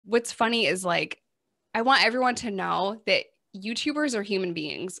what's funny is like, I want everyone to know that YouTubers are human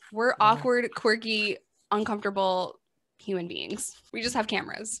beings. We're awkward, quirky, uncomfortable human beings. We just have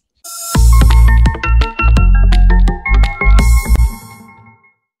cameras.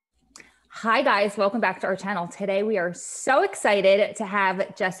 Hi guys, welcome back to our channel. Today we are so excited to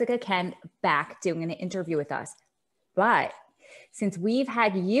have Jessica Kent back doing an interview with us. But since we've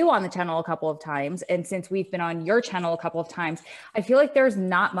had you on the channel a couple of times, and since we've been on your channel a couple of times, I feel like there's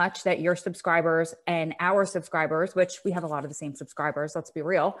not much that your subscribers and our subscribers, which we have a lot of the same subscribers, let's be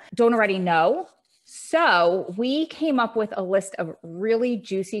real, don't already know. So we came up with a list of really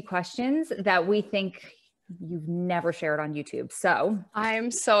juicy questions that we think you've never shared on YouTube. So I'm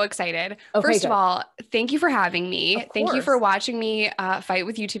so excited. Okay, First good. of all, thank you for having me. Of Thank you for course. watching me fight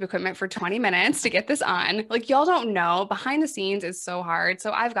with YouTube equipment for 20 minutes to get this on. Like, y'all don't know, behind the scenes is so hard.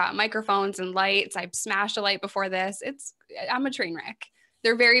 So I've got microphones and lights. I've smashed a light before this. I'm a train wreck.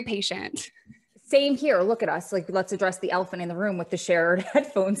 They're very patient. Same here. Look at us. Like, let's address the elephant in the room with the shared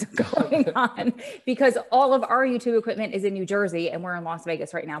headphones going on, because all of our YouTube equipment is in New Jersey and we're in Las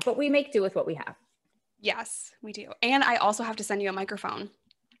Vegas right now, but we make do with what we have. Yes, we do. And I also have to send you a microphone.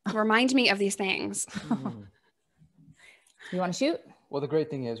 Remind me of these things. You want to shoot? Well, the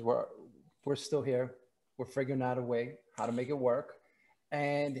great thing is we're still here. We're figuring out a way how to make it work.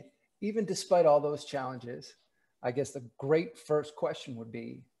 And even despite all those challenges, I guess the great first question would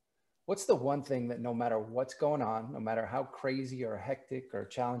be, what's the one thing that no matter what's going on, no matter how crazy or hectic or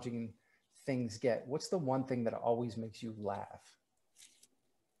challenging things get, what's the one thing that always makes you laugh?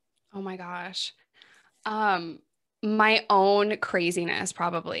 Oh my gosh. My own craziness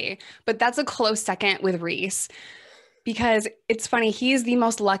probably, but that's a close second with Reese, because it's funny. He's the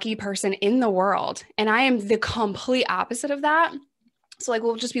most lucky person in the world. And I am the complete opposite of that. So like,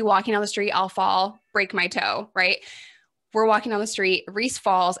 we'll just be walking down the street. I'll fall, break my toe, right? We're walking down the street. Reese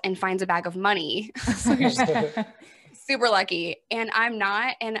falls and finds a bag of money. So he's super lucky. And I'm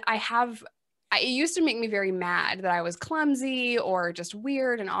not. And it used to make me very mad that I was clumsy or just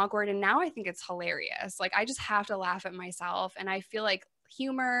weird and awkward. And now I think it's hilarious. Like, I just have to laugh at myself. And I feel like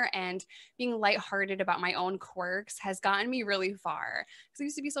humor and being lighthearted about my own quirks has gotten me really far. Because I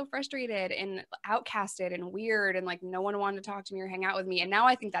used to be so frustrated and outcasted and weird, and like no one wanted to talk to me or hang out with me. And now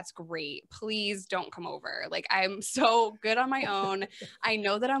I think that's great. Please don't come over. Like, I'm so good on my own. I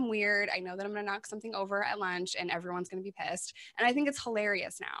know that I'm weird. I know that I'm going to knock something over at lunch and everyone's going to be pissed. And I think it's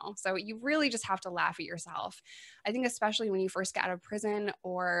hilarious now. So you really just have to laugh at yourself. I think especially when you first get out of prison,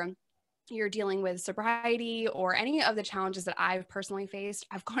 or you're dealing with sobriety, or any of the challenges that I've personally faced,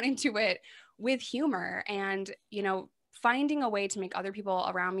 I've gone into it with humor and, finding a way to make other people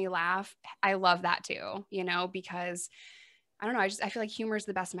around me laugh. I love that too, because I don't know. I feel like humor is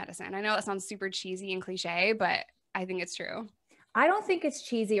the best medicine. I know that sounds super cheesy and cliche, but I think it's true. I don't think it's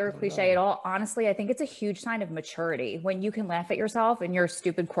cheesy or cliche at all. Honestly, I think it's a huge sign of maturity when you can laugh at yourself and your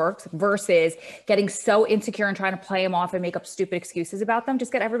stupid quirks versus getting so insecure and trying to play them off and make up stupid excuses about them.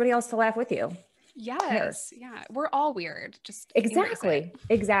 Just get everybody else to laugh with you. Yes. Yeah. We're all weird. Just Exactly.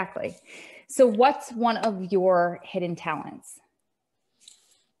 Exactly. So what's one of your hidden talents?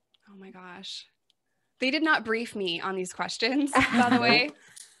 Oh my gosh. They did not brief me on these questions, by the way.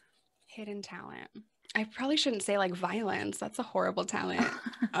 Hidden talent. I probably shouldn't say like violence. That's a horrible talent.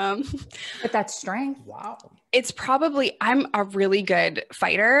 But that's strength. Wow. It's probably, I'm a really good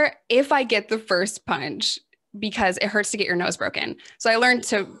fighter if I get the first punch, because it hurts to get your nose broken. So I learned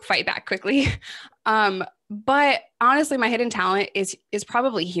to fight back quickly. But honestly, my hidden talent is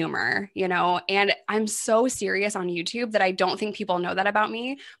probably humor, and I'm so serious on YouTube that I don't think people know that about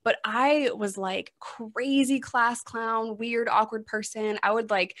me. But I was like crazy class clown, weird, awkward person. I would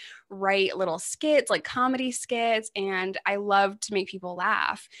like write little skits, like comedy skits, and I love to make people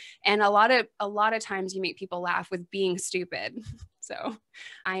laugh. And a lot of times you make people laugh with being stupid. So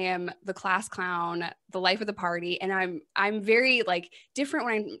I am the class clown, the life of the party. And I'm very like different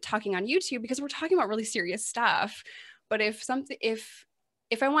when I'm talking on YouTube, because we're talking about really serious stuff. But if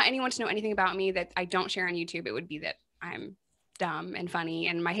I want anyone to know anything about me that I don't share on YouTube, it would be that I'm dumb and funny.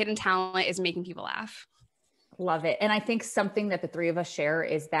 And my hidden talent is making people laugh. Love it. And I think something that the three of us share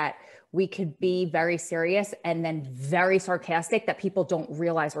is that we could be very serious and then very sarcastic, that people don't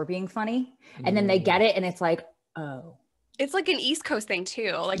realize we're being funny. And then they get it and it's like, oh. It's like an East Coast thing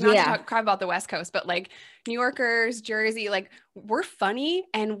too. Like, not to talk crap about the West Coast, but like New Yorkers, Jersey, like we're funny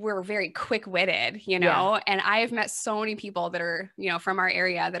and we're very quick-witted, and I have met so many people that are, from our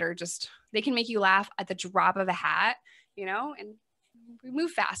area that are just, they can make you laugh at the drop of a hat, and we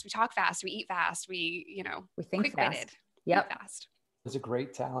move fast, we talk fast, we eat fast, we think quick-witted. fast. Yep. Fast. It's a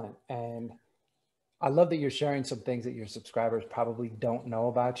great talent. And I love that you're sharing some things that your subscribers probably don't know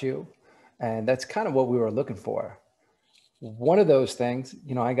about you. And that's kind of what we were looking for. One of those things,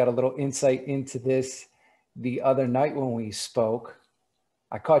 you know, I got a little insight into this the other night when we spoke.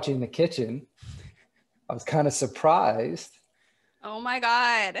 I caught you in the kitchen. I was kind of surprised. Oh my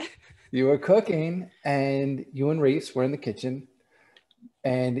God. You were cooking and you and Reese were in the kitchen.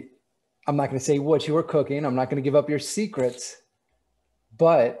 And I'm not going to say what you were cooking. I'm not going to give up your secrets,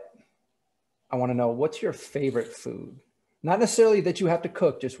 but I want to know, what's your favorite food? Not necessarily that you have to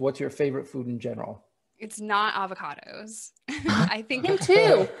cook, just what's your favorite food in general? It's not avocados. I think Him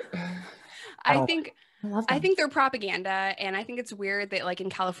too. I think love I them. think they're propaganda, and I think it's weird that like in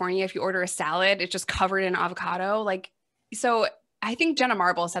California, if you order a salad, it's just covered in avocado. Like, so I think Jenna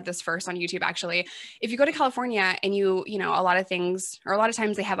Marble said this first on YouTube, actually. If you go to California and you know, a lot of things, or a lot of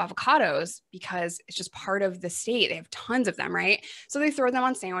times they have avocados because it's just part of the state. They have tons of them, right? So they throw them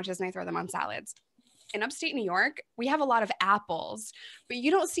on sandwiches and they throw them on salads. In upstate New York, we have a lot of apples, but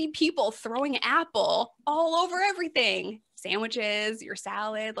you don't see people throwing apple all over everything. Sandwiches, your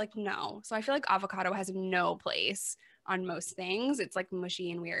salad, like no. So I feel like avocado has no place on most things. It's like mushy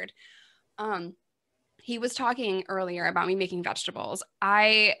and weird. He was talking earlier about me making vegetables.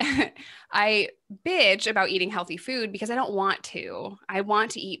 I bitch about eating healthy food because I don't want to. I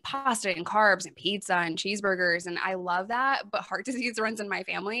want to eat pasta and carbs and pizza and cheeseburgers, and I love that, but heart disease runs in my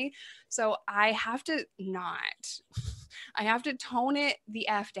family. So I have to I have to tone it the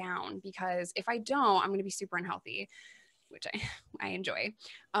F down, because if I don't, I'm going to be super unhealthy, which I enjoy.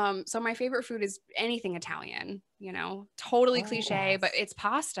 So my favorite food is anything Italian, you know, totally cliche, but it's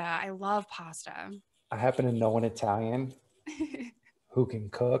pasta. I love pasta. I happen to know an Italian who can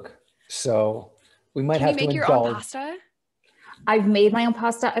cook, so we might have to indulge. Can you make your own pasta? I've made my own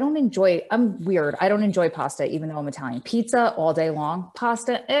pasta. I'm weird. I don't enjoy pasta, even though I'm Italian. Pizza all day long.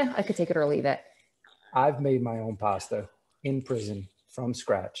 Pasta, I could take it or leave it. I've made my own pasta in prison from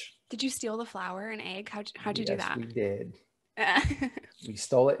scratch. Did you steal the flour and egg? How'd you do that? We did. We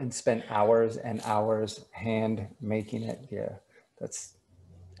stole it and spent hours and hours hand making it. Yeah,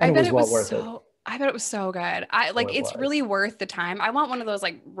 it was well worth it. I bet it was so good. It's really worth the time. I want one of those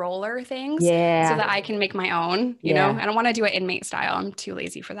like roller things, so that I can make my own, you know. I don't want to do it inmate style. I'm too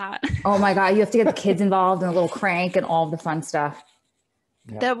lazy for that. Oh my God. You have to get the kids involved and a little crank and all the fun stuff.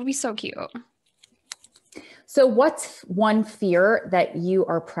 Yeah. That would be so cute. So what's one fear that you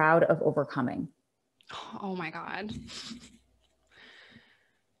are proud of overcoming? Oh my God.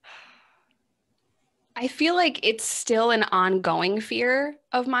 I feel like it's still an ongoing fear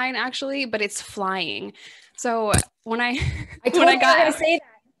of mine, actually, but it's flying. So when I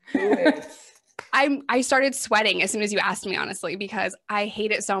started sweating as soon as you asked me, honestly, because I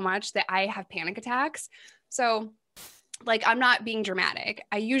hate it so much that I have panic attacks. So like, I'm not being dramatic.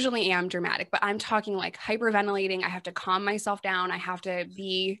 I usually am dramatic, but I'm talking like hyperventilating. I have to calm myself down. I try to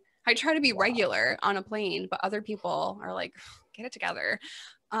be regular on a plane, but other people are like, get it together.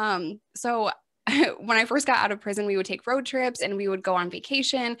 So when I first got out of prison, we would take road trips and we would go on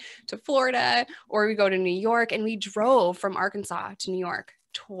vacation to Florida, or we go to New York, and we drove from Arkansas to New York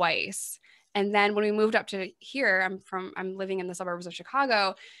twice. And then when we moved up to here, I'm living in the suburbs of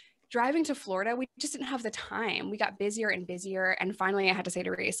Chicago. Driving to Florida, we just didn't have the time. We got busier and busier. And finally I had to say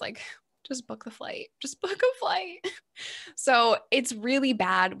to Reese, like, just book the flight, just book a flight. So it's really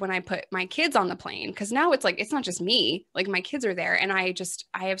bad when I put my kids on the plane, because now it's like, it's not just me, like my kids are there. And I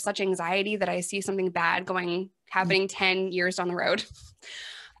have such anxiety that I see something bad happening 10 years down the road.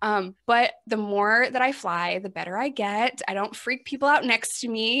 But the more that I fly, the better I get. I don't freak people out next to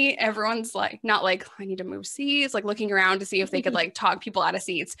me. Everyone's like, not like, I need to move seats, like looking around to see if they could like talk people out of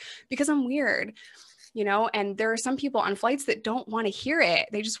seats, because I'm weird, you know? And there are some people on flights that don't want to hear it.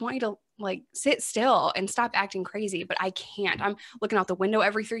 They just want you to like sit still and stop acting crazy, but I can't. I'm looking out the window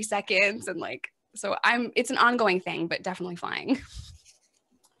every 3 seconds. And like, so it's an ongoing thing, but definitely flying.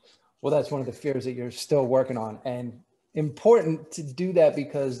 Well, that's one of the fears that you're still working on, and important to do that,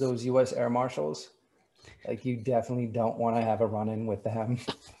 because those U.S. Air Marshals, like, you definitely don't want to have a run-in with them.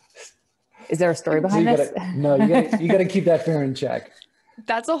 Is there a story behind this? No, you got to keep that fear in check.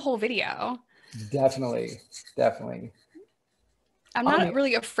 That's a whole video. Definitely. I'm not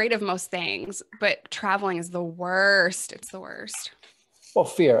really afraid of most things, but traveling is the worst. It's the worst.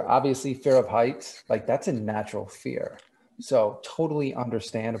 Well, obviously fear of heights, like that's a natural fear. So totally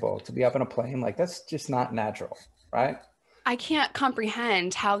understandable to be up in a plane. Like, that's just not natural, right? I can't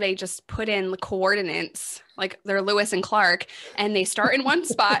comprehend how they just put in the coordinates, like they're Lewis and Clark, and they start in one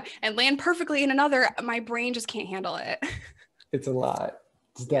spot and land perfectly in another. My brain just can't handle it. It's a lot.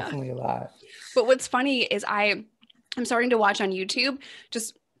 It's definitely a lot. But what's funny is I'm starting to watch on YouTube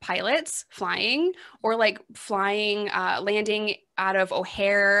just pilots flying or like flying, landing out of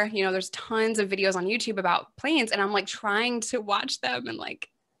O'Hare. You know, there's tons of videos on YouTube about planes, and I'm like trying to watch them and like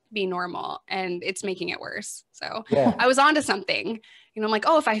be normal, and it's making it worse. So Yeah. I was onto something. You know, I'm like,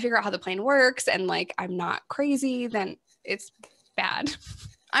 oh, if I figure out how the plane works and like I'm not crazy, then it's bad.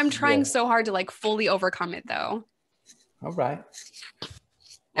 I'm trying so hard to like fully overcome it though. All right.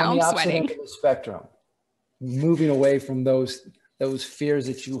 Now On the I'm opposite sweating. end of the spectrum, moving away from those fears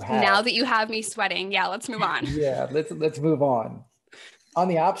that you have. Now that you have me sweating, yeah, let's move on. Yeah, let's move on. On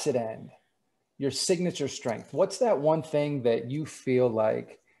the opposite end, your signature strength. What's that one thing that you feel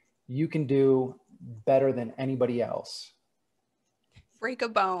like you can do better than anybody else? Break a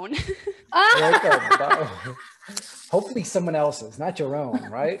bone. Break a bone. Hopefully someone else's, not your own,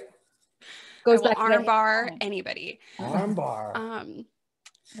 right? Goes back to arm that bar anybody. Arm bar.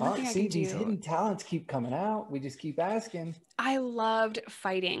 See, these hidden talents keep coming out. We just keep asking. I loved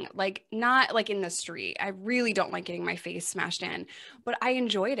fighting, like not like in the street. I really don't like getting my face smashed in, but I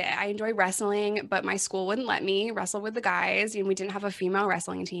enjoyed it. I enjoyed wrestling, but my school wouldn't let me wrestle with the guys, and we didn't have a female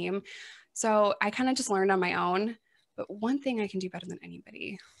wrestling team. So I kind of just learned on my own. But one thing I can do better than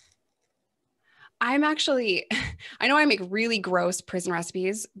anybody. I'm actually, I know I make really gross prison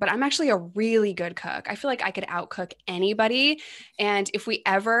recipes, but I'm actually a really good cook. I feel like I could outcook anybody. And if I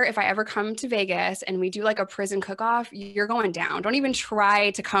ever come to Vegas and we do like a prison cook-off, you're going down. Don't even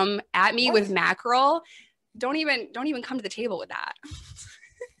try to come at me with mackerel. Don't even come to the table with that.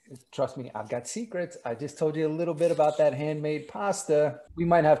 Trust me, I've got secrets. I just told you a little bit about that handmade pasta. We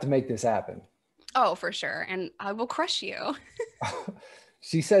might have to make this happen. Oh, for sure. And I will crush you.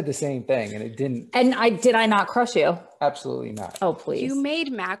 She said the same thing and it didn't. And did I not crush you? Absolutely not. Oh, please. You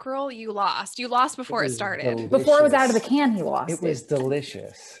made mackerel. You lost. You lost before it started. Delicious. Before it was out of the can, he lost. It was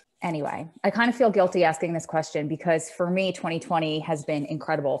delicious. Anyway, I kind of feel guilty asking this question because for me, 2020 has been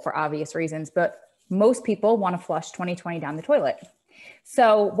incredible for obvious reasons, but most people want to flush 2020 down the toilet.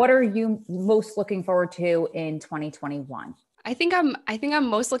 So what are you most looking forward to in 2021? I think I'm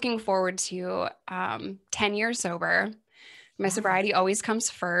most looking forward to 10 years sober. My sobriety always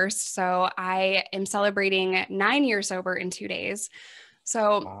comes first. So I am celebrating 9 years sober in 2 days.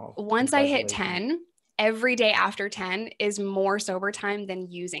 So once I hit 10, every day after 10 is more sober time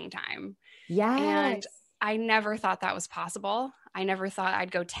than using time. Yeah. And I never thought that was possible. I never thought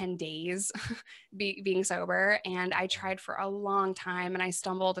I'd go 10 days being sober. And I tried for a long time and I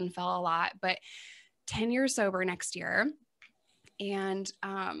stumbled and fell a lot, but 10 years sober next year. And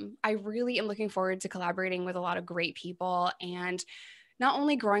I really am looking forward to collaborating with a lot of great people and not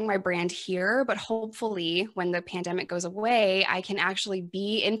only growing my brand here, but hopefully when the pandemic goes away, I can actually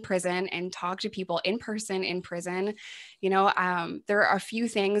be in prison and talk to people in person in prison. You know, there are a few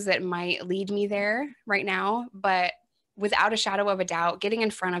things that might lead me there right now, but without a shadow of a doubt, getting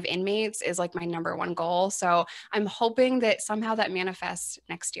in front of inmates is like my number one goal. So I'm hoping that somehow that manifests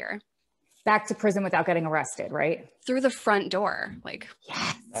next year. Back to prison without getting arrested, right? Through the front door. Like,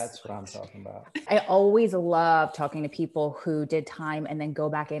 yes. That's what I'm talking about. I always love talking to people who did time and then go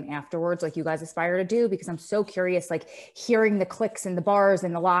back in afterwards, like you guys aspire to do, because I'm so curious, like hearing the clicks and the bars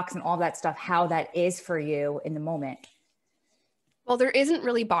and the locks and all that stuff, how that is for you in the moment. Well, there isn't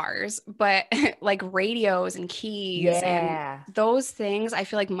really bars, but like radios and keys and those things I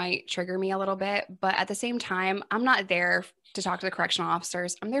feel like might trigger me a little bit. But at the same time, I'm not there to talk to the correctional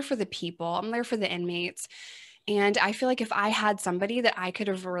officers. I'm there for the people. I'm there for the inmates. And I feel like if I had somebody that I could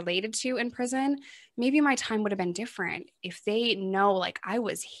have related to in prison, maybe my time would have been different. If they know, like, I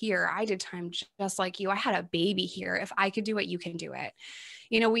was here, I did time just like you, I had a baby here. If I could do it, you can do it.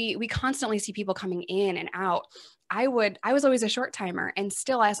 You know, we constantly see people coming in and out. I was always a short timer and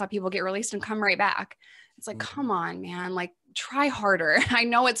still I saw people get released and come right back. It's like, come on, man, like try harder. I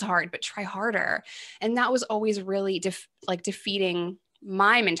know it's hard, but try harder. And that was always really defeating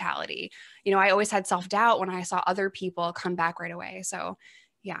my mentality. You know, I always had self-doubt when I saw other people come back right away. So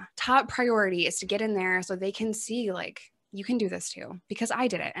yeah, top priority is to get in there so they can see like, you can do this too, because I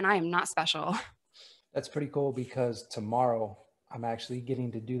did it and I am not special. That's pretty cool because tomorrow I'm actually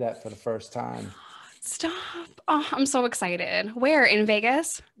getting to do that for the first time. Stop. Oh, I'm so excited. Where? In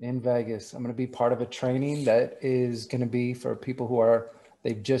Vegas? In Vegas. I'm going to be part of a training that is going to be for people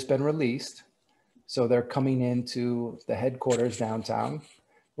they've just been released. So they're coming into the headquarters downtown.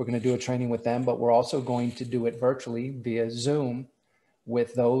 We're going to do a training with them, but we're also going to do it virtually via Zoom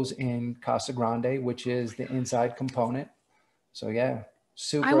with those in Casa Grande, which is the inside component. So yeah,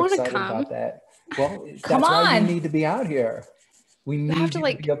 super excited about that. Well, that's why you need to be out here. We need you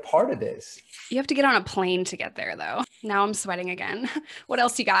to be a part of this. You have to get on a plane to get there though. Now I'm sweating again. What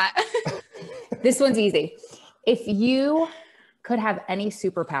else you got? This one's easy. If you could have any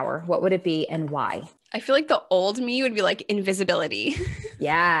superpower, what would it be and why? I feel like the old me would be like invisibility.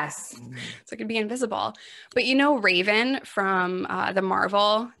 Yes. So I could be invisible. But you know, Raven from the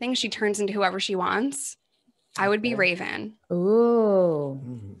Marvel thing, she turns into whoever she wants. I would be Raven. Ooh.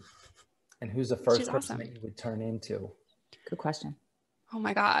 And who's the first She's person awesome. that you would turn into? Good question. Oh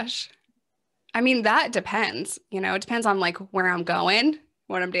my gosh. I mean, that depends. You know, it depends on like where I'm going,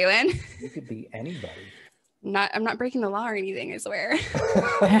 what I'm doing. You could be anybody. I'm not breaking the law or anything, I swear.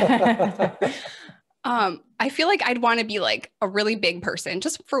 I feel like I'd want to be like a really big person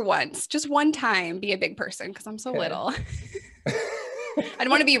just for once, just one time, be a big person because I'm so little. I'd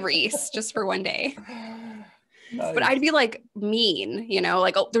want to be Reese just for one day. Nice. But I'd be like mean, you know,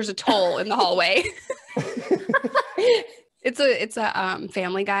 like, oh, there's a toll in the hallway. It's a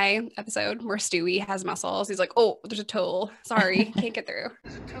Family Guy episode where Stewie has muscles. He's like, oh, there's a toll. Sorry, can't get through.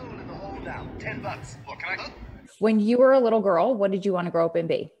 There's a toll in the hole now. $10. What can I? When you were a little girl, what did you want to grow up and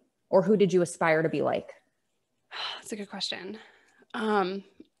be? Or who did you aspire to be like? That's a good question.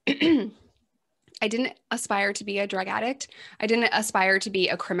 I didn't aspire to be a drug addict. I didn't aspire to be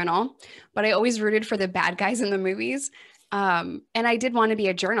a criminal, but I always rooted for the bad guys in the movies. And I did want to be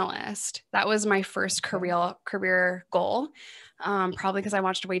a journalist. That was my first career goal, probably because I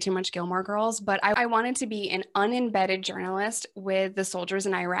watched way too much Gilmore Girls, but I wanted to be an unembedded journalist with the soldiers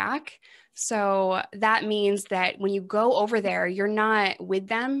in Iraq. So that means that when you go over there, you're not with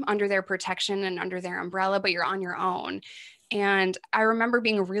them under their protection and under their umbrella, but you're on your own. And I remember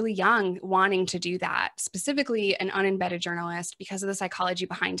being really young wanting to do that, specifically an unembedded journalist because of the psychology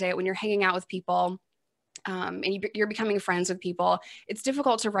behind it. When you're hanging out with people and you're becoming friends with people, it's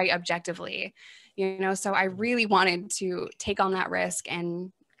difficult to write objectively, you know? So I really wanted to take on that risk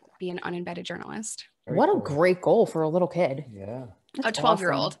and be an unembedded journalist. What a great goal for a little kid. Yeah. A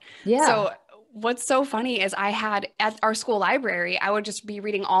 12-year-old. Yeah. So what's so funny is I had at our school library, I would just be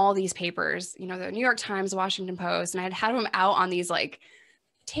reading all these papers, you know, the New York Times, Washington Post, and I'd had them out on these like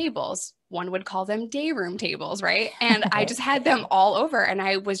tables. One would call them day room tables, right? And I just had them all over. And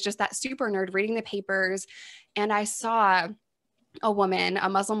I was just that super nerd reading the papers. And I saw a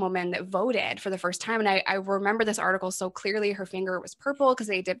Muslim woman that voted for the first time. And I remember this article so clearly. Her finger was purple because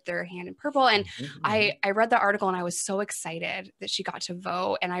they dipped their hand in purple. And I read the article and I was so excited that she got to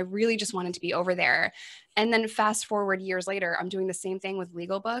vote. And I really just wanted to be over there. And then fast forward years later, I'm doing the same thing with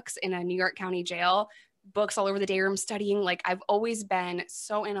legal books in a New York County jail, books all over the day room studying. Like I've always been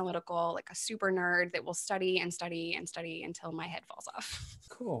so analytical, like a super nerd that will study and study and study until my head falls off.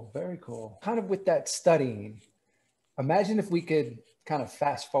 Cool. Very cool. Kind of with that studying, imagine if we could kind of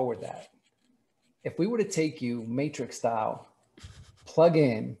fast forward that. If we were to take you Matrix style, plug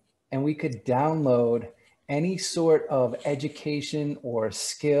in, and we could download any sort of education or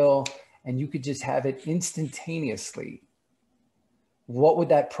skill, and you could just have it instantaneously, what would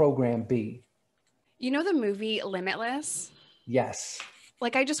that program be? You know the movie Limitless? Yes.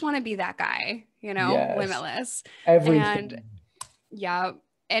 Like I just want to be that guy, you know, Yes. Limitless. Everything. And yeah.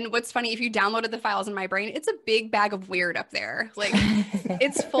 And what's funny, if you downloaded the files in my brain, it's a big bag of weird up there. Like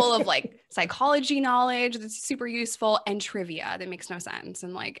it's full of like psychology knowledge that's super useful and trivia that makes no sense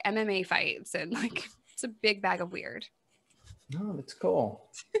and like MMA fights and like it's a big bag of weird. No, that's cool.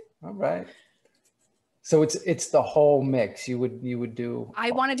 All right. So it's the whole mix. You would do.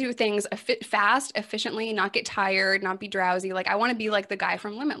 I want to do things fast, efficiently, not get tired, not be drowsy. Like I want to be like the guy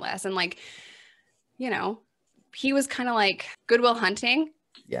from Limitless and like, you know, he was kind of like Good Will Hunting.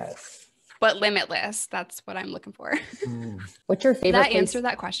 Yes. But limitless. That's what I'm looking for. What's your favorite Did that place? answer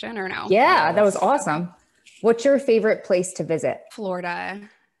that question or no? Yeah, that was awesome. What's your favorite place to visit? Florida.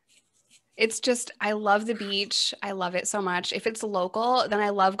 It's just, I love the beach. I love it so much. If it's local, then I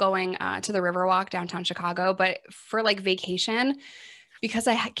love going to the Riverwalk downtown Chicago. But for like vacation, because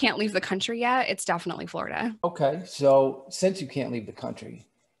I can't leave the country yet, it's definitely Florida. Okay. So since you can't leave the country,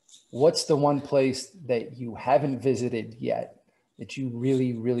 what's the one place that you haven't visited yet that you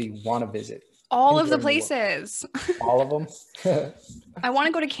really, really want to visit? All of the places. All of them? I want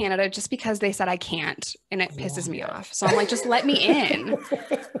to go to Canada just because they said I can't and it pisses me off. So I'm like, just let me in.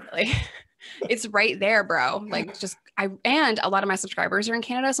 Like, it's right there, bro. Like and a lot of my subscribers are in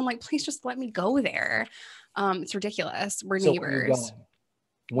Canada. So I'm like, please just let me go there. It's ridiculous. We're neighbors.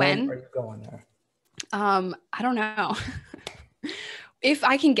 When are you going there? I don't know. If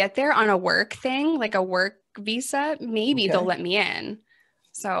I can get there on a work thing, like a work visa, maybe they'll let me in.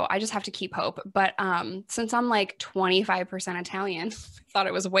 So I just have to keep hope. But since I'm like 25% Italian, I thought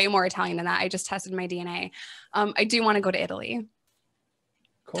it was way more Italian than that. I just tested my DNA. I do want to go to Italy.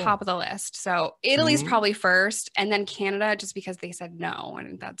 Cool. Top of the list. So Italy's probably first and then Canada just because they said no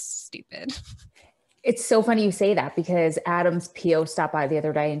and that's stupid. It's so funny you say that because Adam's PO stopped by the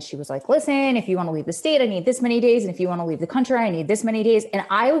other day and she was like, listen, if you want to leave the state, I need this many days. And if you want to leave the country, I need this many days. And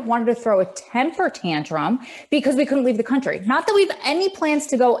I wanted to throw a temper tantrum because we couldn't leave the country. Not that we have any plans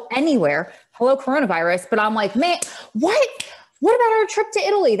to go anywhere. Hello, coronavirus. But I'm like, man, what about our trip to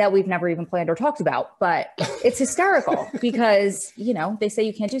Italy that we've never even planned or talked about? But it's hysterical because, you know, they say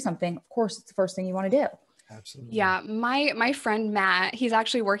you can't do something. Of course, it's the first thing you want to do. Absolutely. Yeah, my friend Matt, he's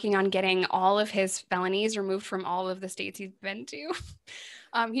actually working on getting all of his felonies removed from all of the states he's been to.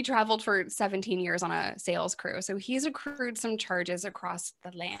 He traveled for 17 years on a sales crew, so he's accrued some charges across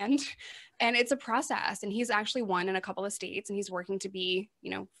the land, and it's a process. And he's actually won in a couple of states, and he's working to be,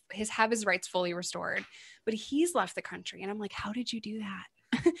 you know, have his rights fully restored. But he's left the country, and I'm like, how did you do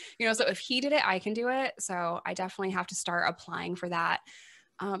that? You know, so if he did it, I can do it. So I definitely have to start applying for that.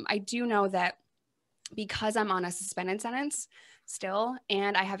 I do know that because I'm on a suspended sentence still,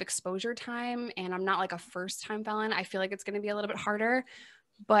 and I have exposure time, and I'm not like a first-time felon, I feel like it's going to be a little bit harder.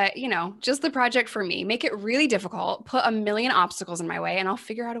 But, you know, just the project for me, make it really difficult, put a million obstacles in my way, and I'll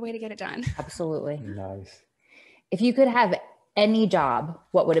figure out a way to get it done. Absolutely. Nice. If you could have any job,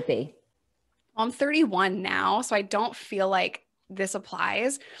 what would it be? Well, I'm 31 now, so I don't feel like this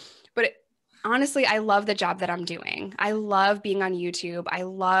applies. But honestly, I love the job that I'm doing. I love being on YouTube. I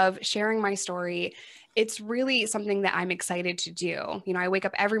love sharing my story. It's really something that I'm excited to do. You know, I wake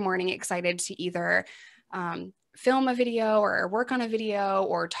up every morning excited to either film a video or work on a video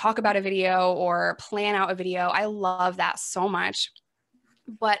or talk about a video or plan out a video. I love that so much.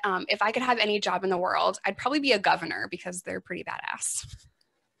 But if I could have any job in the world, I'd probably be a governor because they're pretty badass.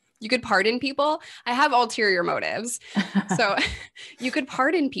 You could pardon people. I have ulterior motives. So you could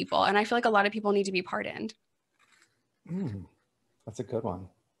pardon people. And I feel like a lot of people need to be pardoned. That's a good one.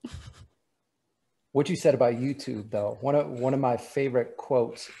 What you said about YouTube, though, one of my favorite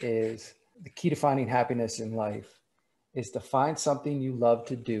quotes is, the key to finding happiness in life is to find something you love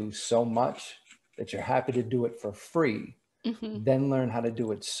to do so much that you're happy to do it for free, then learn how to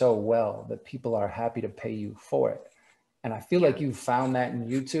do it so well that people are happy to pay you for it. And I feel like you found that in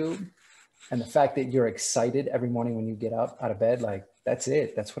YouTube, and the fact that you're excited every morning when you get up out of bed, like that's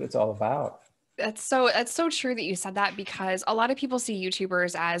it. That's what it's all about. That's so true that you said that, because a lot of people see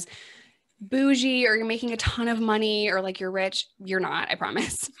YouTubers as bougie, or you're making a ton of money, or like you're rich. You're not, I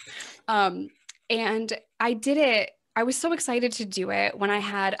promise. And I did it. I was so excited to do it when I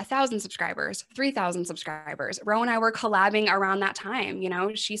had 1,000 subscribers, 3,000 subscribers. Ro and I were collabing around that time. You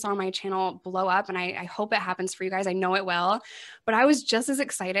know, she saw my channel blow up, and I hope it happens for you guys. I know it will. But I was just as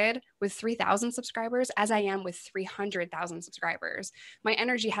excited with 3,000 subscribers as I am with 300,000 subscribers. My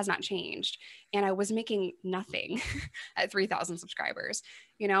energy has not changed. And I was making nothing at 3,000 subscribers,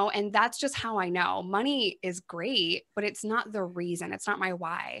 you know, and that's just how I know. Money is great, but it's not the reason. It's not my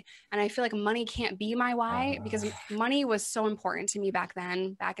why. And I feel like money can't be my why, because money was so important to me back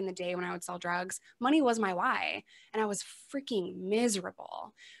then, back in the day when I would sell drugs. Money was my why, and I was freaking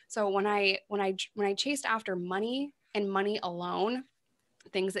miserable. So when I chased after money and money alone,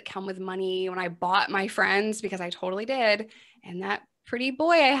 things that come with money, when I bought my friends, because I totally did, and that pretty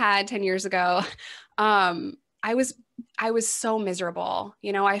boy I had 10 years ago, I was so miserable.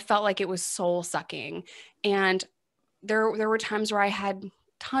 You know, I felt like it was soul sucking. And there were times where I had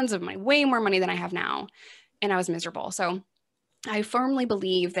tons of money, way more money than I have now, and I was miserable. So I firmly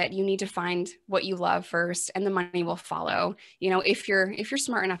believe that you need to find what you love first, and the money will follow, you know, if you're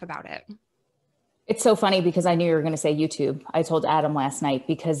smart enough about it. It's so funny because I knew you were going to say YouTube. I told Adam last night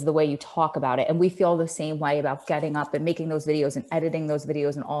because the way you talk about it, and we feel the same way about getting up and making those videos and editing those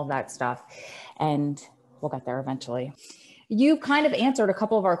videos and all of that stuff. And we'll get there eventually. You kind of answered a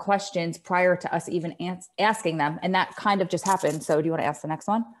couple of our questions prior to us even asking them, and that kind of just happened. So do you want to ask the next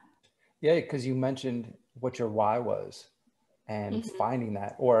one? Yeah, because you mentioned what your why was, and finding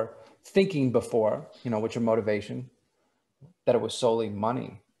that, or thinking before, you know, what your motivation, that it was solely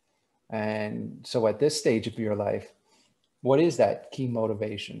money. And so at this stage of your life, what is that key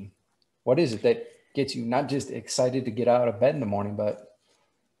motivation? What is it that gets you not just excited to get out of bed in the morning, but,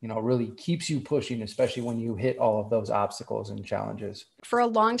 you know, really keeps you pushing, especially when you hit all of those obstacles and challenges? For a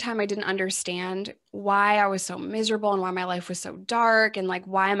long time, I didn't understand why I was so miserable and why my life was so dark, and like,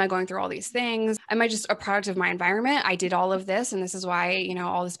 why am I going through all these things? Am I just a product of my environment? I did all of this, and this is why, you know,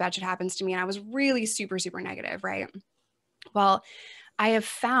 all this bad shit happens to me. And I was really super, super negative, right? Well, I have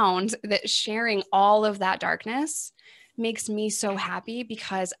found that sharing all of that darkness makes me so happy,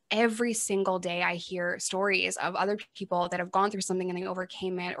 because every single day I hear stories of other people that have gone through something and they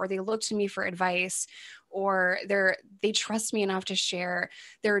overcame it, or they look to me for advice, or they trust me enough to share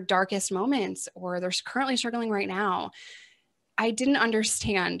their darkest moments, or they're currently struggling right now. I didn't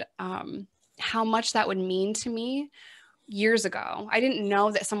understand how much that would mean to me years ago. I didn't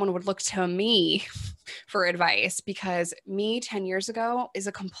know that someone would look to me for advice, because me 10 years ago is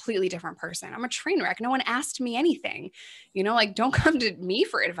a completely different person. I'm a train wreck. No one asked me anything, like, don't come to me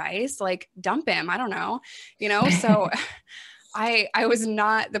for advice, like dump him. I don't know, so I was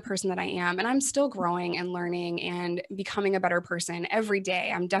not the person that I am, and I'm still growing and learning and becoming a better person every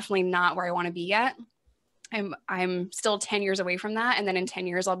day. I'm definitely not where I want to be yet. I'm still 10 years away from that. And then in 10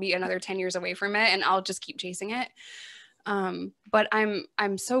 years, I'll be another 10 years away from it, and I'll just keep chasing it. But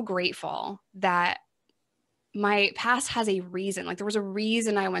I'm so grateful that my past has a reason. Like, there was a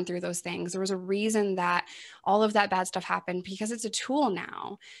reason I went through those things. There was a reason that all of that bad stuff happened, because it's a tool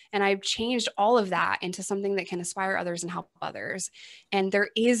now. And I've changed all of that into something that can inspire others and help others. And there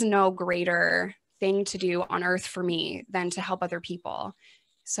is no greater thing to do on earth for me than to help other people.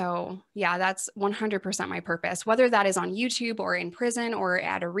 So yeah, that's 100% my purpose, whether that is on YouTube or in prison or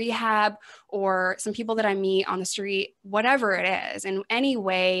at a rehab or some people that I meet on the street, whatever it is, in any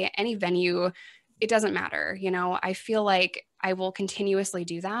way, any venue, it doesn't matter. I feel like I will continuously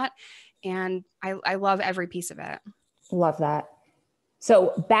do that. And I love every piece of it. Love that.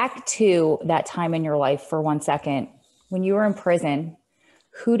 So back to that time in your life for 1 second, when you were in prison,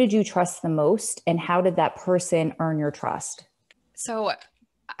 who did you trust the most, and how did that person earn your trust? So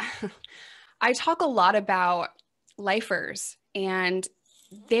I talk a lot about lifers, and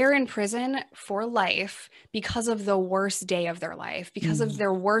they're in prison for life because of the worst day of their life, because of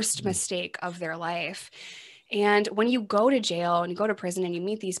their worst mistake of their life. And when you go to jail and you go to prison and you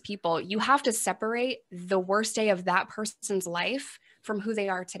meet these people, you have to separate the worst day of that person's life from who they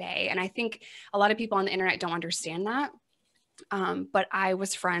are today. And I think a lot of people on the internet don't understand that. But I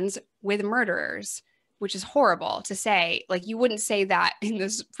was friends with murderers, which is horrible to say. Like, you wouldn't say that in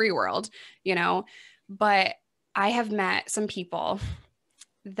this free world, but I have met some people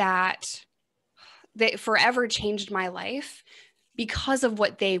that forever changed my life because of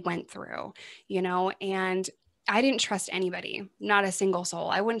what they went through, and I didn't trust anybody, not a single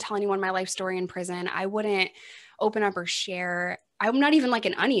soul. I wouldn't tell anyone my life story in prison. I wouldn't open up or share. I'm not even like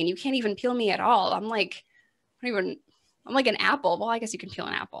an onion. You can't even peel me at all. I'm like an apple. Well, I guess you can peel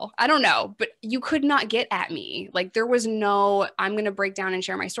an apple. I don't know, but you could not get at me. Like, there was no, I'm going to break down and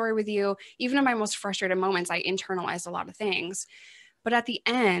share my story with you. Even in my most frustrated moments, I internalized a lot of things. But at the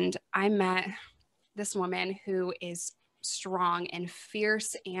end, I met this woman who is strong and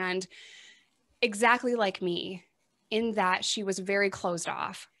fierce and exactly like me, in that she was very closed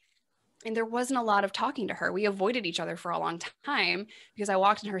off. And there wasn't a lot of talking to her. We avoided each other for a long time because I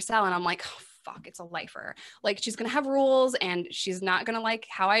walked in her cell and I'm like, oh, fuck, it's a lifer. Like, she's going to have rules and she's not going to like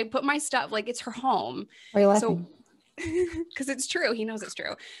how I put my stuff. Like, it's her home. Are you laughing? So, because it's true. He knows it's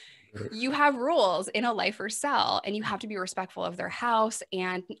true. You have rules in a lifer cell and you have to be respectful of their house.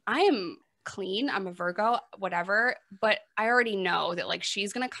 And I am clean. I'm a Virgo, whatever. But I already know that, like,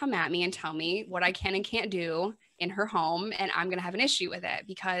 she's going to come at me and tell me what I can and can't do in her home. And I'm going to have an issue with it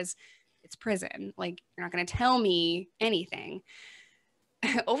because it's prison. Like, you're not going to tell me anything.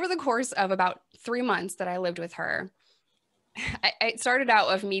 Over the course of about 3 months that I lived with her, I started out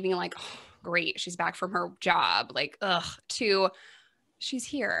of me being like, oh, great, she's back from her job. Like, ugh, to she's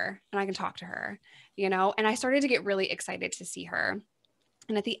here and I can talk to her, and I started to get really excited to see her.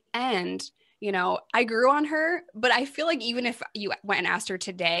 And at the end, I grew on her, but I feel like even if you went and asked her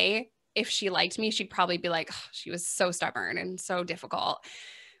today if she liked me, she'd probably be like, oh, she was so stubborn and so difficult.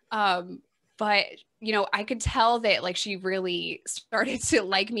 But, I could tell that, like, she really started to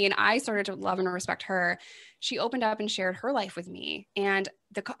like me and I started to love and respect her. She opened up and shared her life with me. And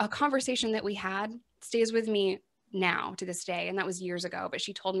a conversation that we had stays with me now to this day. And that was years ago. But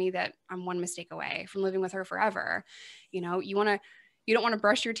she told me that I'm one mistake away from living with her forever. You don't want to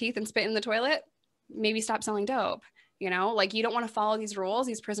brush your teeth and spit in the toilet. Maybe stop selling dope. Like, you don't want to follow these rules,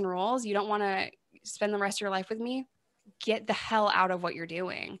 these prison rules. You don't want to spend the rest of your life with me. Get the hell out of what you're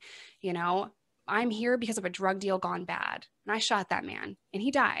doing. I'm here because of a drug deal gone bad. And I shot that man and he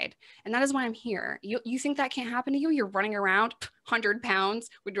died. And that is why I'm here. You think that can't happen to you? You're running around 100 pounds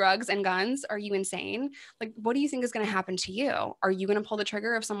with drugs and guns. Are you insane? Like, what do you think is going to happen to you? Are you going to pull the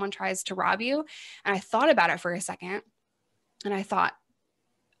trigger if someone tries to rob you? And I thought about it for a second and I thought,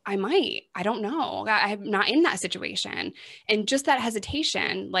 I might, I don't know. I'm not in that situation. And just that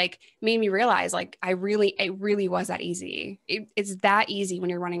hesitation, like, made me realize, like, it really was that easy. It's that easy when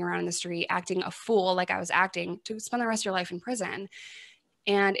you're running around in the street, acting a fool, like I was acting, to spend the rest of your life in prison.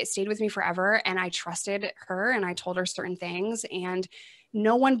 And it stayed with me forever. And I trusted her and I told her certain things, and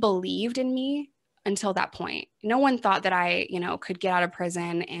no one believed in me until that point. No one thought that I, could get out of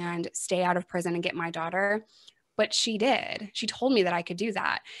prison and stay out of prison and get my daughter. but she did. She told me that I could do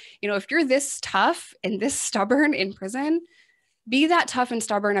that. You know, if you're this tough and this stubborn in prison, be that tough and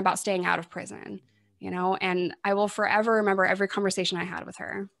stubborn about staying out of prison, you know, and I will forever remember every conversation I had with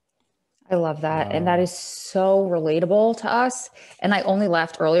her. I love that. And that is so relatable to us. And I only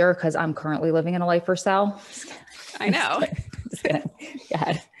laughed earlier because I'm currently living in a life for sale. I know. Just kidding.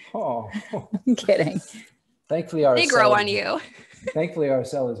 God. Oh, I'm kidding. thankfully our They grow on you. Thankfully our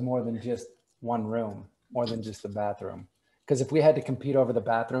cell is more than just one room, more than just the bathroom. Because if we had to compete over the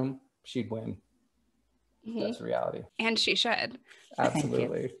bathroom, she'd win. That's reality. And she should.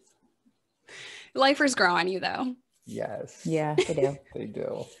 Absolutely. Lifers grow on you though. Yes. Yeah, they do. They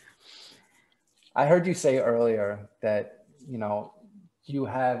do. I heard you say earlier that, you know, you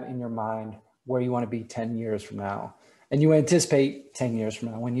have in your mind where you want to be 10 years from now. And you anticipate 10 years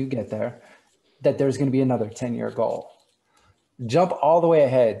from now, when you get there, that there's going to be another 10-year goal. Jump all the way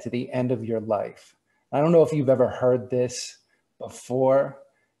ahead to the end of your life. I don't know if you've ever heard this before.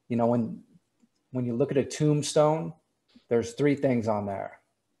 You know, when you look at a tombstone, there's 3 things on there.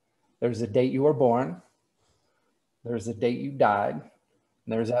 There's the date you were born. There's the date you died.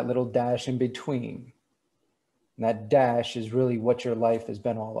 And there's that little dash in between. And that dash is really what your life has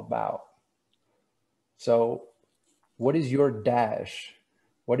been all about. So what is your dash?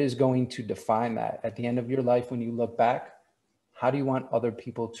 What is going to define that at the end of your life when you look back? How do you want other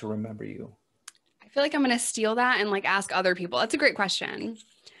people to remember you? I feel like I'm going to steal that and like ask other people. That's a great question.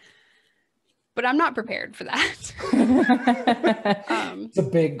 But I'm not prepared for that. It's a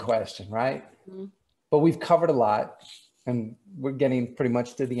big question, right? But we've covered a lot. And we're getting pretty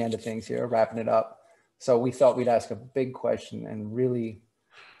much to the end of things here, wrapping it up. So we thought we'd ask a big question and really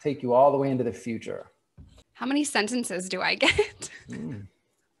take you all the way into the future. How many sentences do I get? Do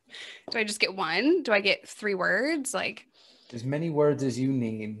I just get 1? Do I get 3 words? Like as many words as you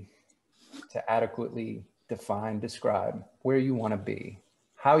need to adequately define, describe where you want to be,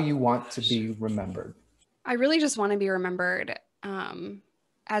 how you want to be remembered. I really just want to be remembered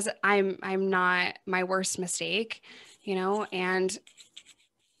as I'm not my worst mistake. You know, and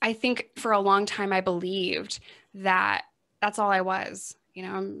I think for a long time, I believed that that's all I was. You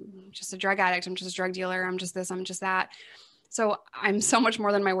know, I'm just a drug addict. I'm just a drug dealer. I'm just this, I'm just that. So I'm so much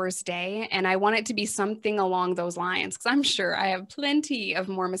more than my worst day. And I want it to be something along those lines because I'm sure I have plenty of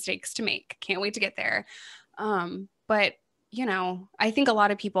more mistakes to make. Can't wait to get there. But, you know, I think a lot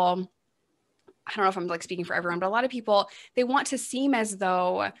of people, I don't know if I'm like speaking for everyone, but a lot of people, they want to seem as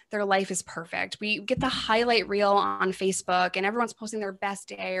though their life is perfect. We get the highlight reel on Facebook and everyone's posting their best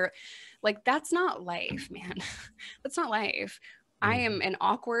day or like, that's not life, man. That's not life. I am an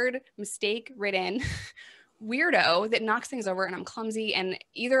awkward, mistake-ridden weirdo that knocks things over and I'm clumsy. And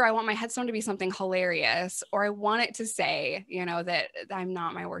either I want my headstone to be something hilarious or I want it to say, you know, that I'm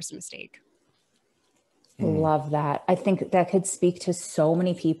not my worst mistake. Love that. I think that could speak to so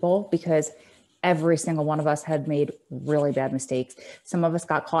many people because every single one of us had made really bad mistakes. Some of us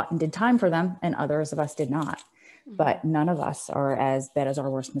got caught and did time for them and others of us did not, but none of us are as bad as our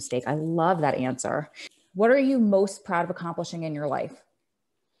worst mistake. I love that answer. What are you most proud of accomplishing in your life?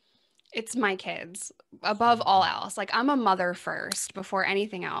 It's my kids above all else. Like I'm a mother first before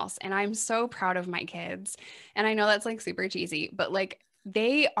anything else. And I'm so proud of my kids. And I know that's like super cheesy, but like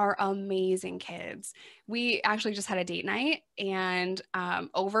they are amazing kids. We actually just had a date night and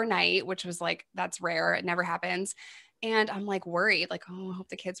overnight, which was like, that's rare. It never happens. And I'm like worried, like, oh, I hope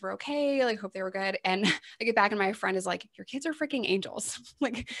the kids were okay. Like, hope they were good. And I get back and my friend is like, your kids are freaking angels.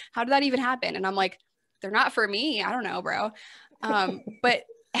 Like, how did that even happen? And I'm like, they're not for me. I don't know, bro. But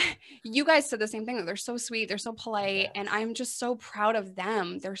you guys said the same thing. They're so sweet. They're so polite. And I'm just so proud of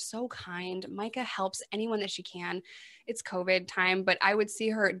them. They're so kind. Micah helps anyone that she can. It's COVID time, but I would see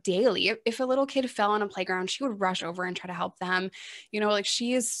her daily. If a little kid fell on a playground, she would rush over and try to help them. You know, like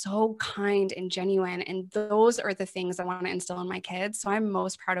she is so kind and genuine. And those are the things I want to instill in my kids. So I'm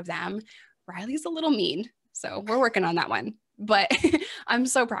most proud of them. Riley's a little mean. So we're working on that one, but I'm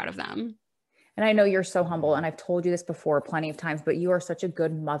so proud of them. And I know you're so humble and I've told you this before plenty of times, but you are such a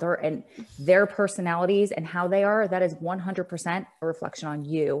good mother and their personalities and how they are, that is 100% a reflection on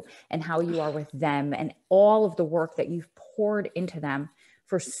you and how you are with them and all of the work that you've poured into them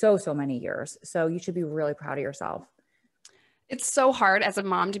for so many years. So you should be really proud of yourself. It's so hard as a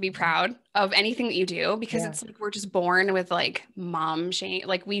mom to be proud of anything that you do because it's like, we're just born with like mom shame.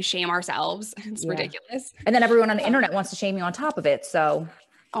 Like we shame ourselves. It's ridiculous. And then everyone on the internet wants to shame you on top of it. So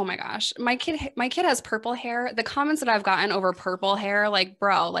oh my gosh. My kid has purple hair. The comments that I've gotten over purple hair, like,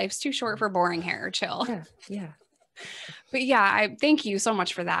 bro, life's too short for boring hair. Chill. Yeah. But yeah, I thank you so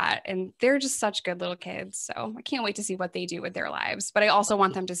much for that. And they're just such good little kids. So I can't wait to see what they do with their lives, but I also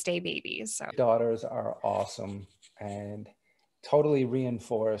want them to stay babies. So Daughters are awesome and totally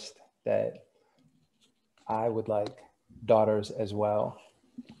reinforced that I would like daughters as well.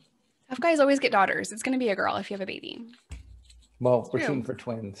 tough guys always get daughters. It's going to be a girl if you have a baby. Well, we're True. shooting for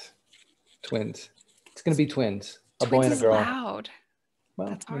twins. Twins. It's going to be twins. A Twins boy and a is girl. loud. Well,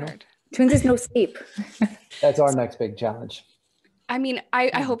 That's you know, hard. Twins is no sleep. that's our next big challenge. I mean,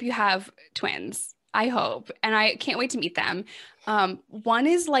 I hope you have twins. I hope. And I can't wait to meet them. One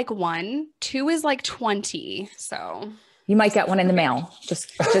is like 1, 2 is like 20. So You might get one in the mail.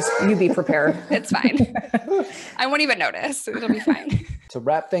 Just you be prepared. it's fine. I won't even notice. It'll be fine. To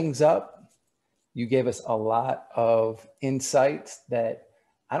wrap things up, you gave us a lot of insights that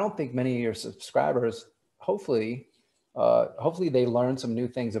I don't think many of your subscribers, hopefully they learn some new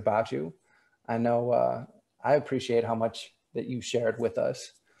things about you. I know I appreciate how much that you shared with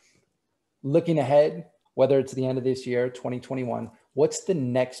us. Looking ahead, whether it's the end of this year, 2021, what's the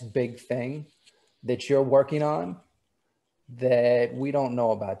next big thing that you're working on that we don't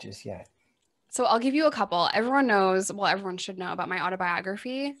know about just yet? So I'll give you a couple. Everyone knows, well, everyone should know about my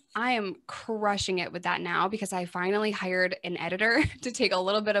autobiography. I am crushing it with that now because I finally hired an editor to take a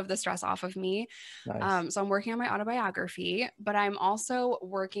little bit of the stress off of me. Nice. So I'm working on my autobiography, but I'm also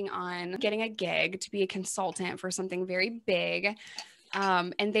working on getting a gig to be a consultant for something very big.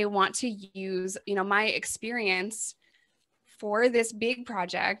 And they want to use, my experience for this big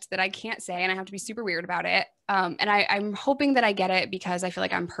project that I can't say, and I have to be super weird about it. And I'm hoping that I get it because I feel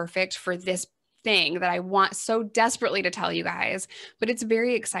like I'm perfect for this thing that I want so desperately to tell you guys, but it's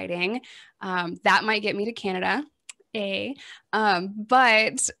very exciting. That might get me to Canada,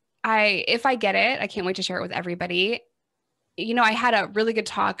 but if I get it, I can't wait to share it with everybody. I had a really good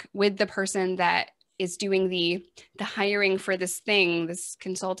talk with the person that is doing the hiring for this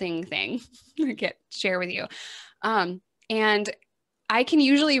consulting thing. I can't share with you. And I can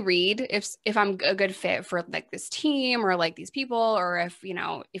usually read if I'm a good fit for like this team or like these people, or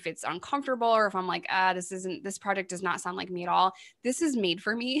if it's uncomfortable, or if I'm like, this project does not sound like me at all. This is made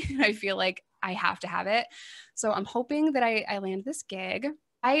for me. I feel like I have to have it. So I'm hoping that I land this gig.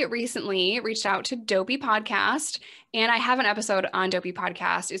 I recently reached out to Dopey Podcast, and I have an episode on Dopey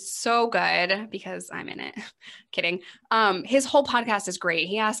Podcast. It's so good because I'm in it. Kidding. His whole podcast is great.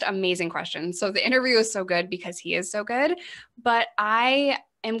 He asked amazing questions. So the interview is so good because he is so good. But I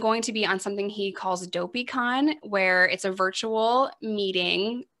am going to be on something he calls DopeyCon, where it's a virtual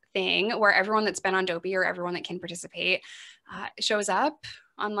meeting thing where everyone that's been on Dopey or everyone that can participate shows up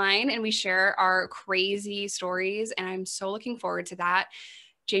online, and we share our crazy stories. And I'm so looking forward to that.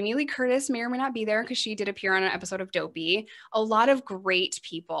 Jamie Lee Curtis may or may not be there because she did appear on an episode of Dopey. A lot of great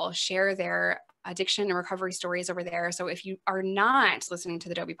people share their addiction and recovery stories over there. So if you are not listening to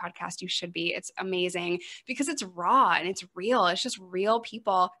the Dopey podcast, you should be. It's amazing because it's raw and it's real. It's just real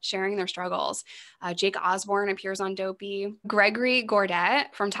people sharing their struggles. Jake Osborne appears on Dopey. Gregory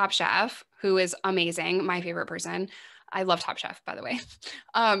Gourdet from Top Chef, who is amazing, my favorite person. I love Top Chef, by the way.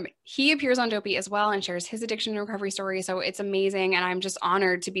 He appears on Dopey as well and shares his addiction and recovery story. So it's amazing. And I'm just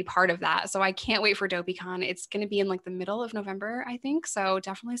honored to be part of that. So I can't wait for DopeyCon. It's going to be in like the middle of November, I think. So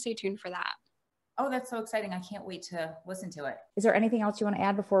definitely stay tuned for that. Oh, that's so exciting. I can't wait to listen to it. Is there anything else you want to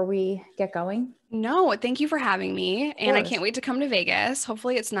add before we get going? No, thank you for having me. And I can't wait to come to Vegas.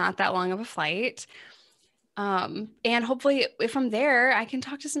 Hopefully it's not that long of a flight. And hopefully from there, I can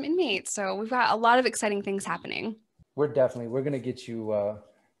talk to some inmates. So we've got a lot of exciting things happening. We're going to get you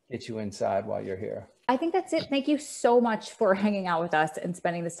inside while you're here. I think that's it. Thank you so much for hanging out with us and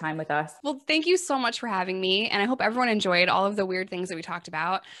spending this time with us. Well, thank you so much for having me. And I hope everyone enjoyed all of the weird things that we talked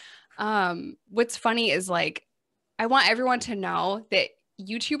about. What's funny is like, I want everyone to know that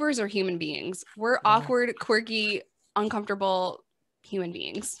YouTubers are human beings. We're awkward, quirky, uncomfortable human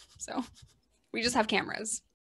beings. So we just have cameras.